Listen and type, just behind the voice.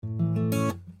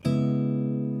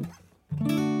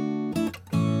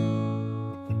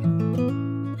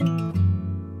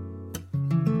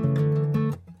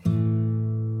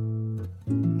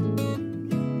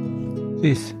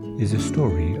This is a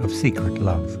story of secret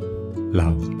love,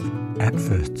 love at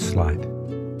first sight.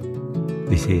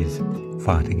 This is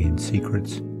Farting in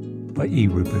Secrets by E.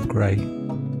 Rupert Gray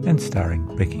and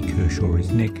starring Becky Kershaw as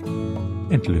Nick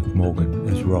and Luke Morgan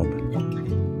as Rob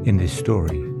in this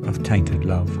story of tainted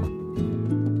love.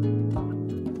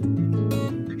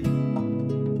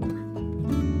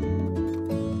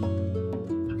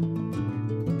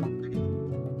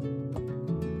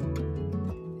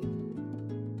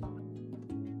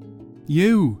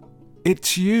 You.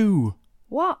 It's you.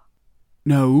 What?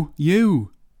 No,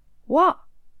 you. What?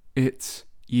 It's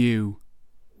you.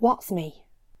 What's me?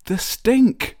 The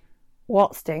stink.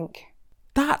 What stink?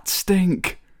 That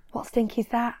stink. What stink is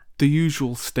that? The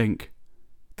usual stink.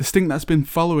 The stink that's been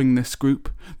following this group,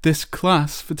 this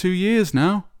class, for 2 years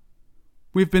now.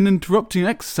 We've been interrupting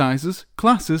exercises,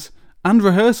 classes, and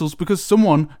rehearsals because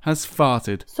someone has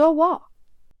farted. So what?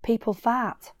 People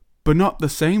fart. But not the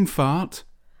same fart.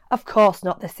 Of course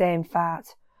not the same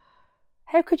fart.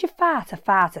 How could you fart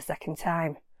a second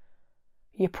time?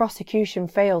 Your prosecution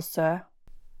fails, sir.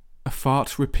 A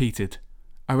fart repeated.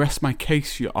 I rest my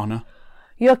case, Your Honour.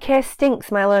 Your case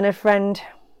stinks, my learned friend.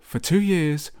 For 2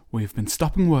 years, we've been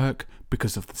stopping work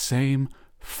because of the same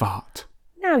fart.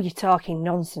 Now you're talking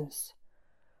nonsense.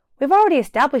 We've already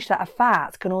established that a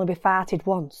fart can only be farted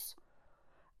once.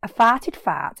 A farted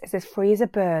fart is as free as a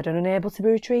bird and unable to be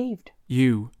retrieved.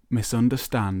 You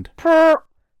misunderstand. Purr!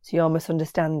 It's your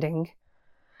misunderstanding.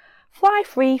 Fly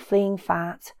free, fleeing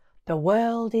fart. The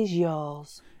world is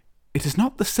yours. It is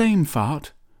not the same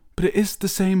fart, but it is the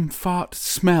same fart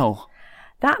smell.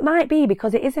 That might be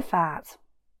because it is a fart.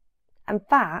 And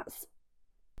farts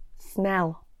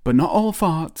smell. But not all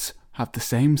farts have the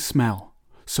same smell.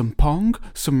 Some pong,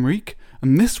 some reek,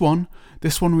 and this one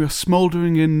we are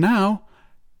smouldering in now,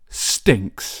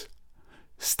 stinks.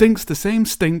 Stinks the same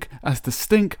stink as the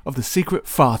stink of the secret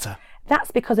farter.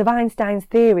 That's because of Einstein's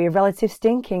theory of relative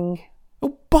stinking.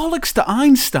 Oh, bollocks to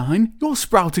Einstein! You're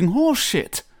sprouting horse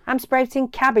shit. I'm sprouting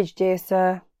cabbage, dear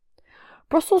sir.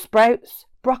 Brussels sprouts,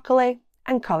 broccoli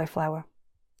and cauliflower.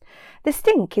 The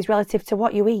stink is relative to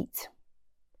what you eat.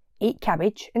 Eat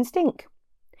cabbage and stink.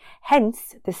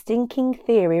 Hence the stinking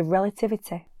theory of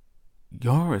relativity.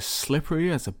 You're as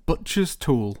slippery as a butcher's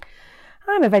tool.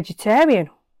 I'm a vegetarian.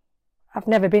 I've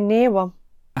never been near one.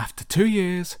 After 2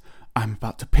 years, I'm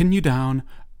about to pin you down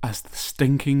as the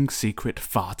stinking secret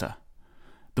farter.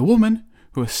 The woman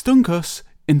who has stunk us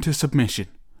into submission.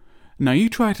 Now you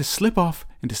try to slip off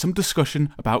into some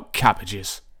discussion about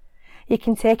cabbages. You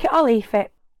can take it or leave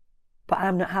it, but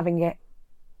I'm not having it.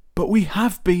 But we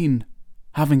have been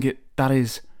having it, that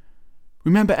is.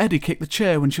 Remember Eddie kicked the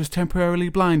chair when she was temporarily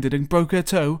blinded and broke her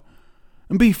toe?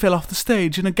 And B fell off the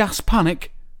stage in a gas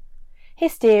panic?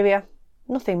 Hysteria.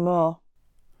 Nothing more.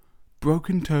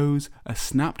 Broken toes, a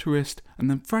snapped wrist, and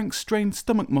then Frank's strained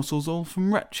stomach muscles all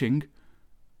from retching.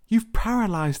 You've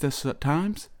paralysed us at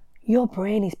times. Your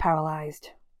brain is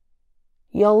paralysed.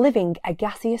 You're living a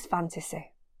gaseous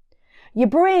fantasy. Your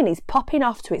brain is popping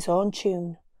off to its own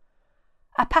tune.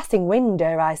 A passing wind,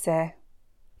 dare I say.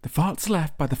 The farts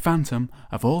left by the phantom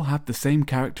have all had the same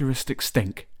characteristic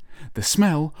stink. The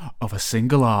smell of a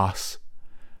single arse.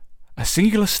 A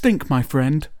singular stink, my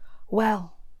friend.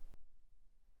 Well,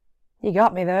 you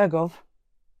got me there, Gov.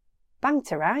 Bang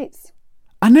to rights.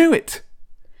 I knew it!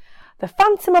 The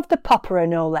phantom of the popera,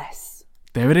 no less.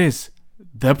 There it is.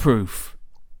 The proof.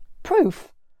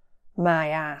 Proof? My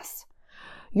ass.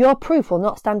 Your proof will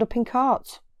not stand up in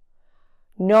court.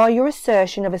 Nor your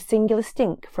assertion of a singular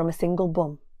stink from a single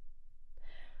bum.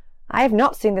 I have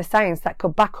not seen the science that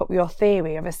could back up your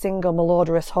theory of a single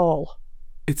malodorous hole.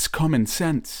 It's common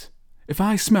sense. If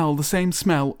I smell the same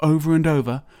smell over and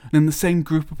over, and in the same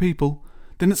group of people,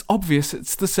 then it's obvious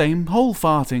it's the same hole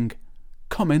farting.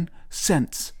 Common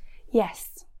sense.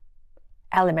 Yes.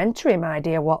 Elementary, my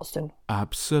dear Watson.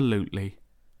 Absolutely.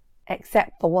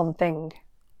 Except for one thing.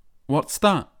 What's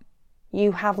that?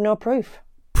 You have no proof.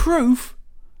 Proof?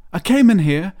 I came in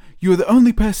here, you were the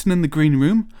only person in the green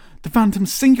room, the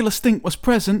phantom's singular stink was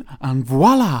present, and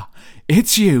voila!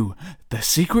 It's you, the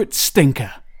secret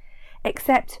stinker.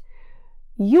 Except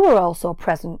you were also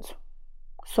present,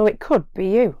 so it could be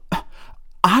you.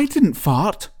 I didn't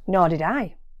fart. Nor did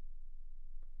I.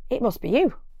 It must be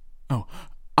you. Oh,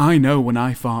 I know when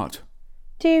I fart.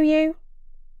 Do you?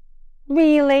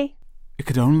 Really? It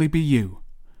could only be you.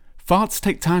 Farts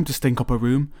take time to stink up a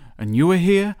room, and you are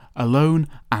here, alone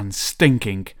and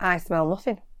stinking. I smell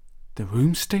nothing. The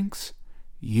room stinks,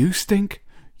 you stink,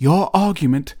 your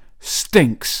argument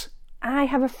stinks. I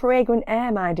have a fragrant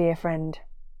air, my dear friend.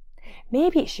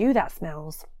 Maybe it's you that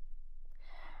smells.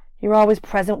 You're always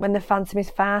present when the phantom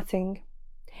is farting.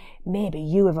 Maybe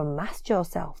you have unmasked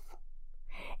yourself.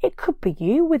 It could be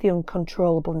you with the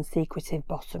uncontrollable and secretive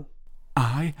bottom.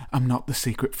 I am not the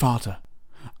secret farter.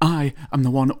 I am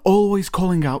the one always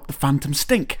calling out the phantom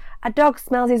stink. A dog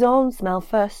smells his own smell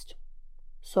first.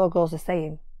 So goes the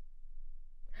saying.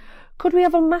 Could we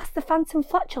have unmasked the phantom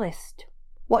flatulist?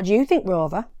 What do you think,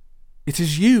 Rover? It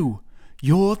is you.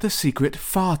 You're the secret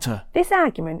farter. This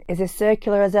argument is as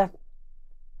circular as a...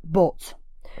 But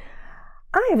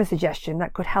I have a suggestion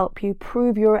that could help you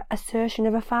prove your assertion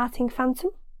of a farting phantom.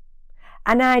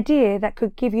 An idea that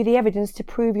could give you the evidence to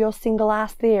prove your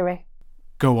single-arse theory.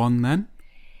 Go on then.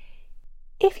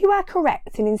 If you are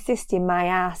correct in insisting my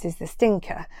arse is the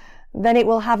stinker, then it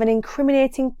will have an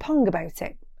incriminating pong about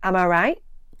it. Am I right?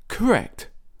 Correct.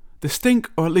 The stink,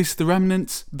 or at least the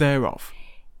remnants thereof.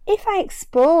 If I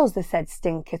expose the said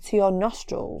stinker to your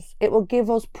nostrils, it will give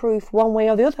us proof one way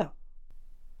or the other.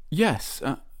 Yes,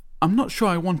 I'm not sure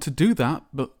I want to do that,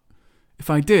 but if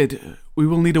I did, we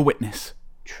will need a witness.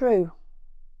 True.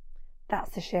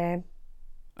 That's a shame.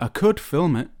 I could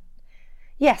film it.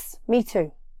 Yes, me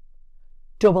too.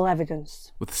 Double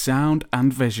evidence. With sound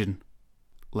and vision.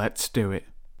 Let's do it.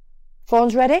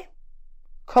 Phone's ready?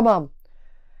 Come on.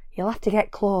 You'll have to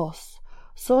get close.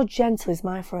 So gentle is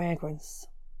my fragrance.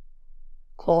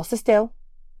 Closer still.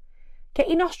 Get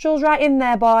your nostrils right in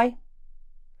there, boy.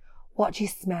 What do you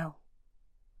smell?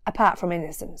 Apart from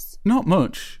innocence. Not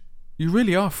much. You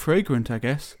really are fragrant, I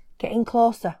guess. Getting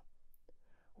closer.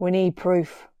 We need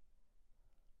proof.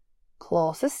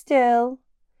 Closer still.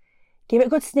 Give it a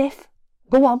good sniff.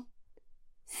 Go on.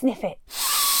 Sniff it.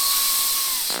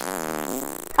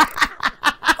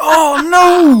 Oh,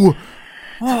 no!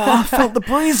 Oh, I felt the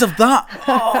breeze of that.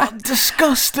 Oh,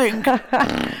 disgusting.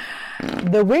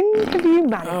 The wind of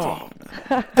humanity. Oh,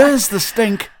 there's the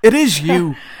stink. It is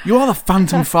you. You are the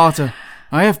phantom farter.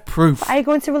 I have proof. Are you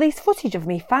going to release footage of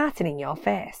me farting in your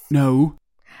face? No.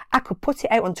 I could put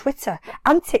it out on Twitter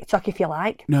and TikTok if you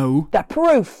like. No. The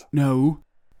proof. No.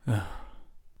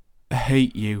 I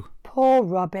hate you. Poor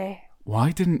Robbie.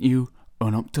 Why didn't you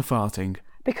own up to farting?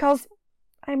 Because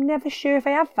I'm never sure if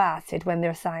I have farted when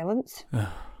they're silent.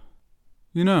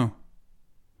 You know,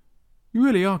 you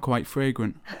really are quite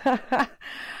fragrant.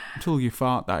 Until you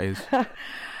fart, that is.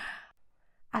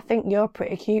 I think you're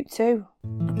pretty cute too.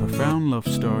 A profound love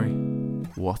story.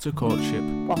 What a courtship.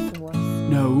 Bottomless.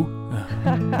 No.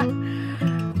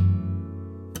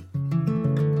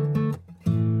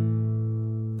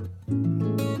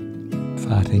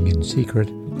 Farting in Secret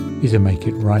is a Make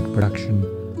It Right production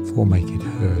for Make It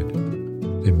Heard.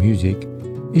 The music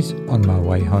is On My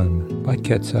Way Home by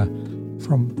Ketzer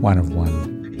from One of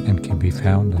One and can be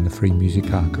found on the Free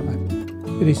Music Archive.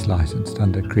 It is licensed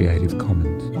under Creative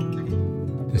Commons.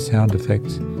 The sound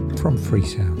effects from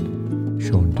Freesound,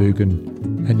 Sean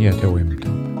Dugan and Yato M.